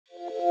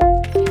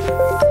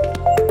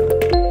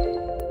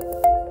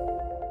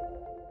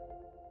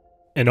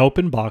An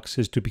open box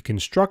is to be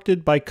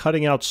constructed by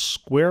cutting out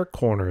square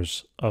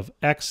corners of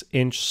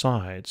x-inch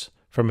sides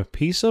from a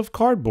piece of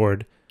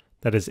cardboard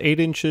that is 8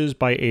 inches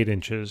by 8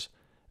 inches,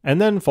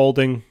 and then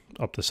folding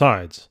up the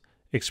sides.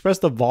 Express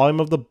the volume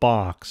of the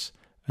box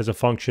as a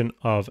function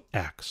of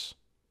x.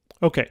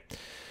 Okay,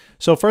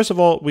 so first of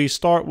all, we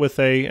start with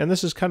and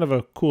this is kind of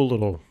a cool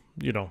little,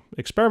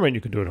 experiment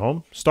you can do at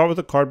home. Start with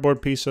a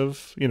cardboard piece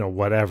of,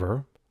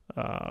 whatever,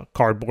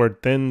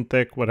 cardboard, thin,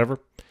 thick, whatever,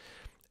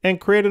 and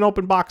create an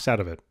open box out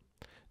of it.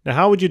 Now,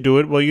 how would you do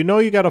it? Well, you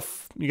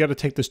gotta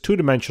take this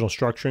two-dimensional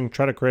structure and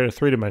try to create a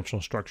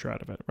three-dimensional structure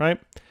out of it, right?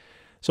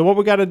 So what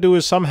we got to do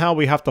is somehow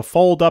we have to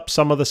fold up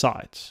some of the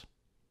sides.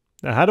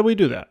 Now, how do we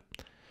do that?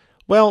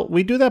 Well,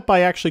 we do that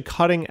by actually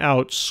cutting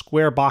out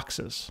square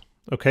boxes,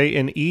 okay,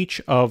 in each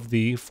of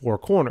the 4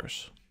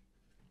 corners.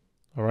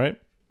 All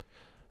right?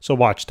 So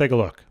watch, take a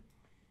look.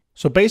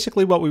 So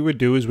basically what we would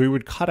do is we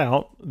would cut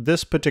out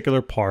this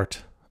particular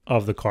part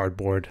of the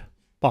cardboard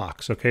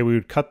box, okay? We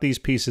would cut these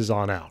pieces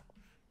on out.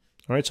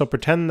 All right, so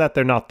pretend that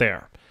they're not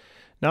there.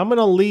 Now I'm going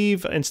to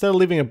leave, instead of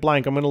leaving it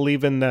blank, I'm going to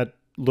leave in that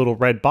little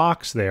red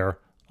box there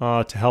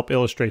to help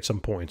illustrate some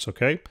points,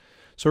 okay?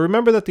 So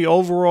remember that the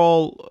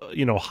overall,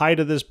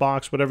 height of this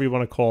box, whatever you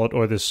want to call it,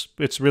 or this,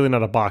 it's really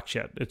not a box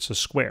yet. It's a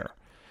square.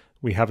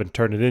 We haven't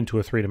turned it into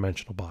a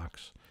three-dimensional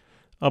box.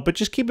 But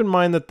just keep in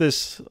mind that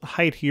this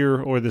height here,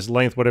 or this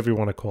length, whatever you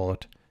want to call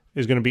it,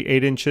 is going to be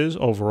 8 inches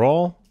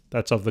overall.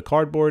 That's of the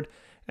cardboard.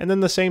 And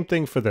then the same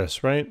thing for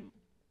this, right?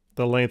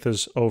 The length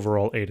is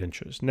overall 8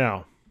 inches.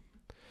 Now,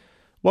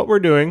 what we're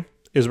doing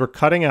is we're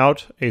cutting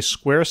out a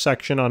square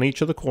section on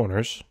each of the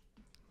corners,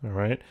 all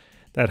right,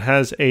 that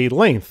has a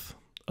length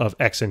of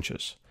x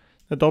inches.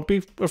 Now, don't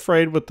be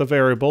afraid with the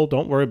variable.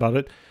 Don't worry about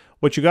it.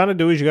 What you got to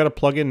do is you got to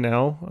plug in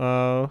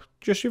now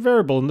just your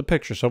variable in the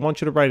picture. So I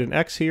want you to write an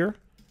x here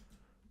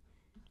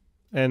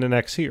and an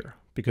x here,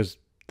 because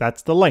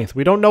that's the length.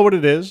 We don't know what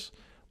it is,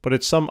 but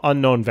it's some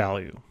unknown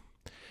value.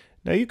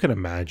 Now you can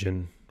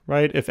imagine,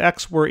 right, if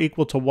x were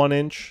equal to 1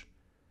 inch,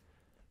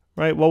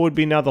 right, what would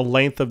be now the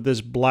length of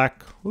this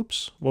black,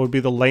 what would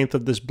be the length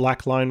of this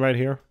black line right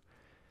here?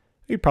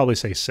 You'd probably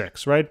say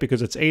 6, right,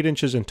 because it's 8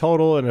 inches in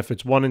total, and if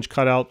it's 1 inch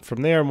cut out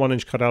from there and 1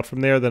 inch cut out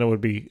from there, then it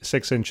would be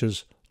 6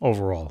 inches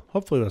overall.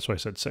 Hopefully that's why I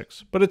said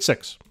 6, but it's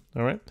 6,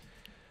 all right?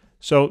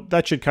 So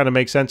that should kind of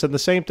make sense, and the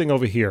same thing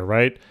over here,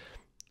 right?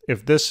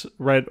 If this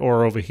red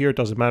or over here, it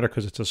doesn't matter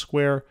because it's a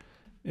square.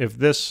 If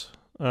this,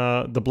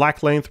 the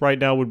black length right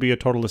now would be a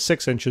total of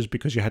 6 inches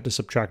because you had to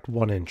subtract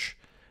 1 inch,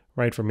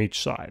 right, from each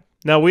side.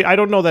 Now, I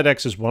don't know that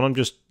x is 1. I'm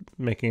just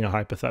making a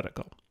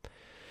hypothetical.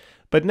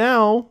 But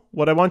now,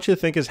 what I want you to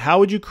think is, how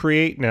would you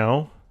create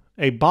now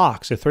a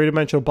box, a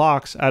three-dimensional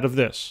box out of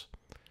this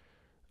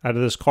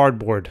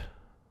cardboard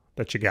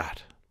that you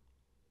got?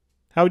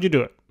 How would you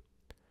do it?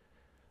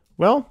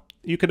 Well,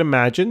 you could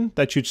imagine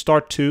that you'd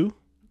start to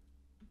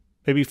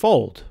maybe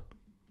fold,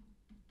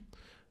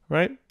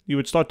 right? You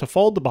would start to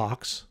fold the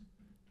box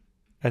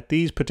at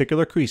these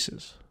particular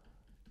creases,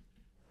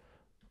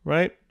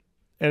 right?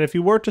 And if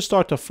you were to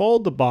start to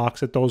fold the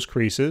box at those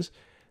creases,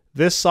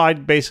 this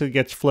side basically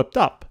gets flipped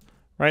up,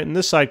 right? And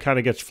this side kind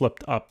of gets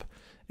flipped up,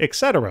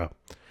 etc.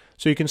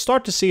 So you can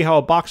start to see how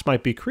a box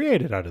might be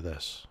created out of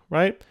this,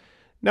 right?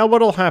 Now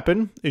what'll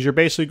happen is you're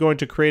basically going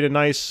to create a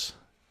nice,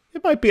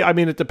 it might be, I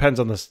mean, it depends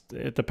on this,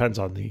 it depends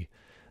on the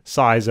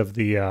size of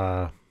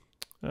the,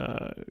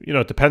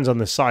 it depends on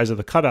the size of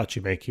the cutouts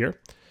you make here.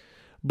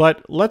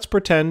 But let's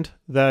pretend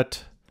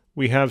that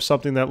we have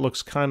something that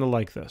looks kind of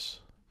like this.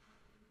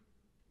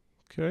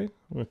 Okay,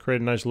 I'm going to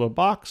create a nice little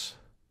box.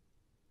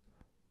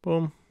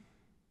 Boom,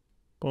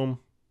 boom,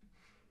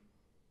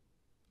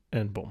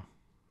 and boom.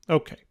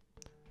 Okay.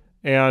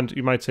 And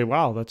you might say,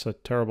 wow, that's a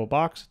terrible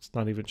box. It's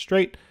not even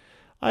straight.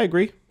 I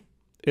agree.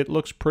 It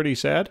looks pretty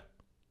sad.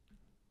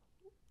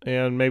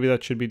 And maybe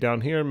that should be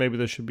down here. Maybe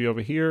this should be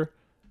over here.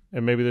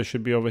 And maybe this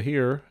should be over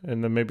here.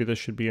 And then maybe this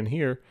should be in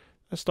here.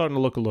 That's starting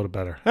to look a little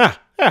better.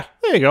 There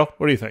you go.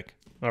 What do you think?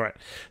 All right.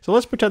 So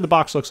let's pretend the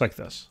box looks like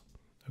this.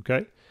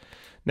 Okay.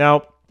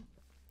 Now,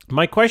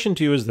 my question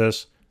to you is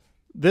this.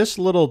 This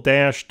little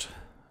dashed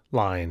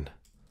line,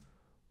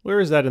 where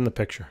is that in the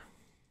picture?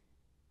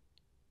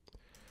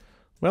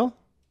 Well,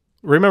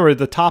 remember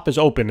the top is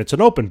open. It's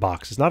an open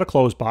box. It's not a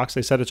closed box.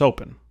 They said it's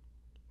open.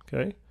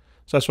 Okay.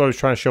 So that's what I was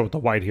trying to show with the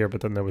white here,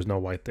 but then there was no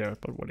white there.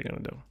 But what are you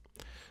going to do?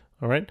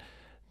 All right.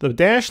 The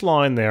dashed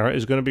line there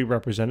is going to be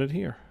represented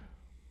here.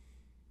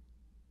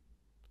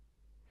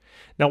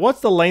 Now,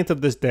 what's the length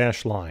of this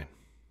dashed line?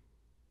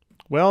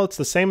 Well, it's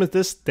the same as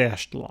this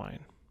dashed line,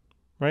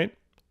 right?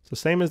 It's the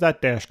same as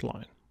that dashed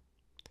line.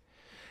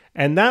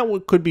 And that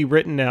could be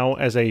written now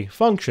as a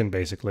function,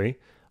 basically,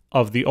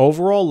 of the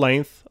overall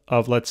length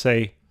of, let's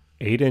say,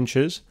 8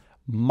 inches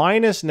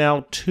minus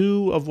now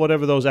 2 of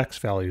whatever those x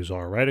values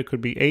are, right? It could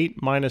be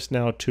 8 minus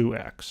now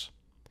 2x.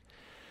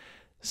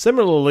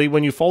 Similarly,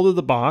 when you folded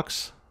the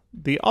box,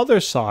 the other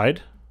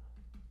side,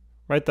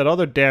 right, that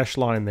other dashed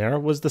line there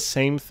was the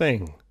same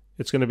thing.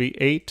 It's going to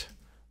be 8,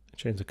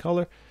 change the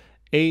color,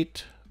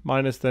 8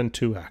 minus then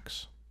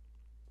 2x.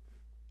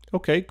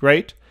 Okay,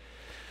 great.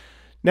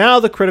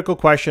 Now the critical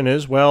question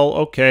is, well,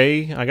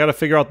 okay, I got to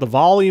figure out the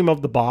volume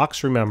of the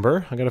box,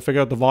 remember. I got to figure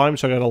out the volume,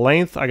 so I got a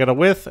length, I got a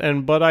width,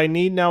 but I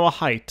need now a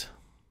height.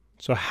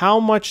 So how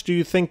much do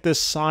you think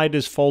this side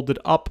is folded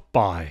up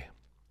by?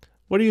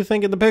 What do you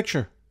think in the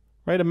picture?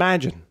 Right,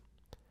 imagine.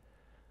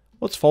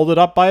 Well, it's folded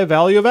up by a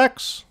value of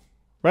x,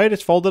 right?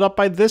 It's folded up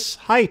by this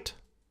height.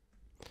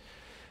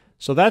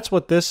 So that's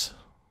what this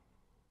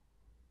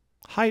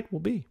height will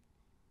be.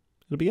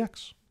 It'll be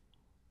x.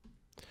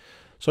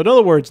 So in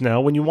other words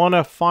now, when you want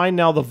to find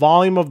now the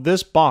volume of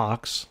this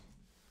box,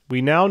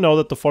 we now know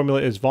that the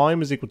formula is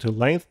volume is equal to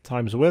length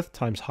times width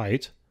times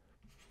height.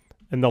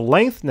 And the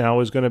length now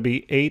is going to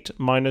be 8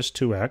 minus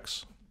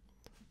 2x.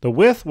 The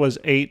width was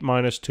 8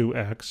 minus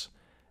 2x.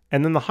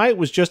 And then the height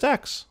was just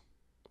x.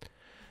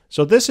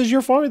 So this is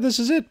your formula. This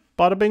is it.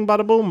 Bada bing,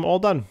 bada boom, all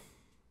done.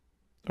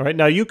 All right,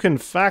 now you can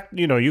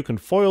you can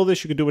FOIL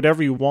this. You can do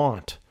whatever you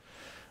want.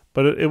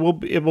 But it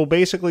will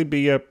basically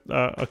be a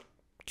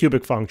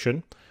cubic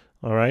function.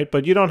 All right,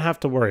 but you don't have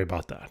to worry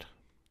about that.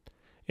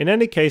 In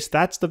any case,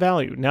 that's the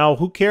value. Now,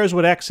 who cares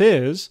what x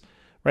is,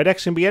 right?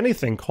 X can be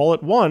anything. Call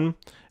it 1,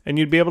 and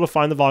you'd be able to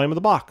find the volume of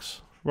the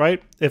box,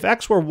 right? If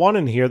x were 1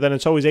 in here, then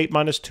it's always 8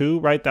 minus 2,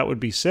 right? That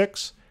would be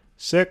 6,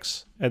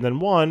 6, and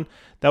then 1.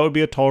 That would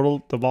be a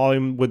total. The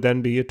volume would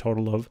then be a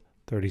total of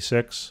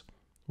 36,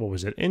 what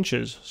was it,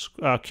 inches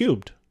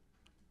cubed,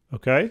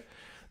 okay?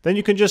 Then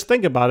you can just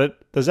think about it.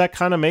 Does that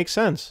kind of make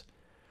sense?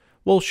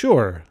 Well,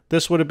 sure.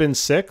 This would have been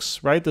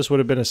 6, right? This would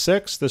have been a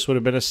 6. This would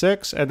have been a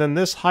 6. And then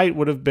this height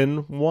would have been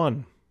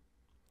 1.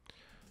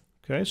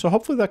 Okay, so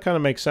hopefully that kind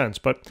of makes sense.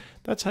 But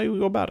that's how you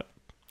go about it.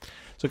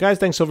 So guys,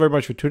 thanks so very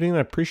much for tuning in. I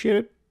appreciate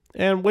it.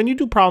 And when you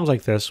do problems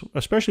like this,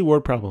 especially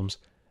word problems,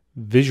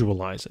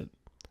 visualize it.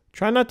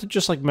 Try not to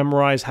just like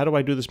memorize, how do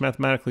I do this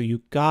mathematically?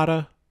 You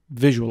gotta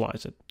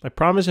visualize it. I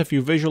promise if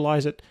you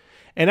visualize it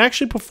and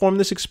actually perform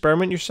this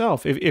experiment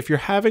yourself. If you're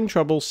having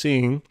trouble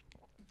seeing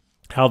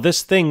how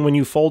this thing, when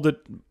you fold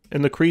it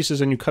in the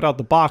creases and you cut out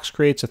the box,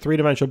 creates a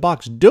three-dimensional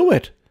box, do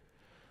it,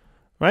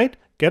 right?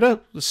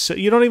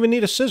 You don't even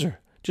need a scissor.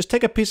 Just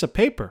take a piece of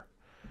paper,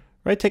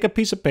 right? Take a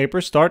piece of paper,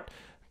 start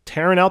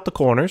tearing out the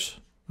corners,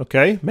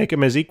 okay? Make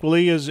them as equal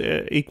as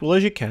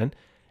you can,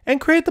 and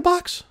create the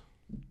box,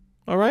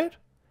 all right?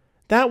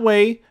 That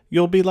way,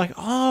 you'll be like,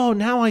 oh,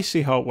 now I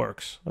see how it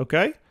works,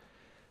 okay?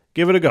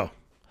 Give it a go.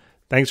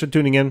 Thanks for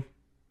tuning in.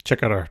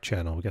 Check out our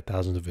channel. We got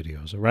thousands of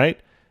videos, all right?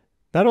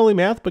 Not only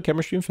math, but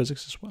chemistry and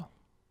physics as well.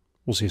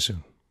 We'll see you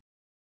soon.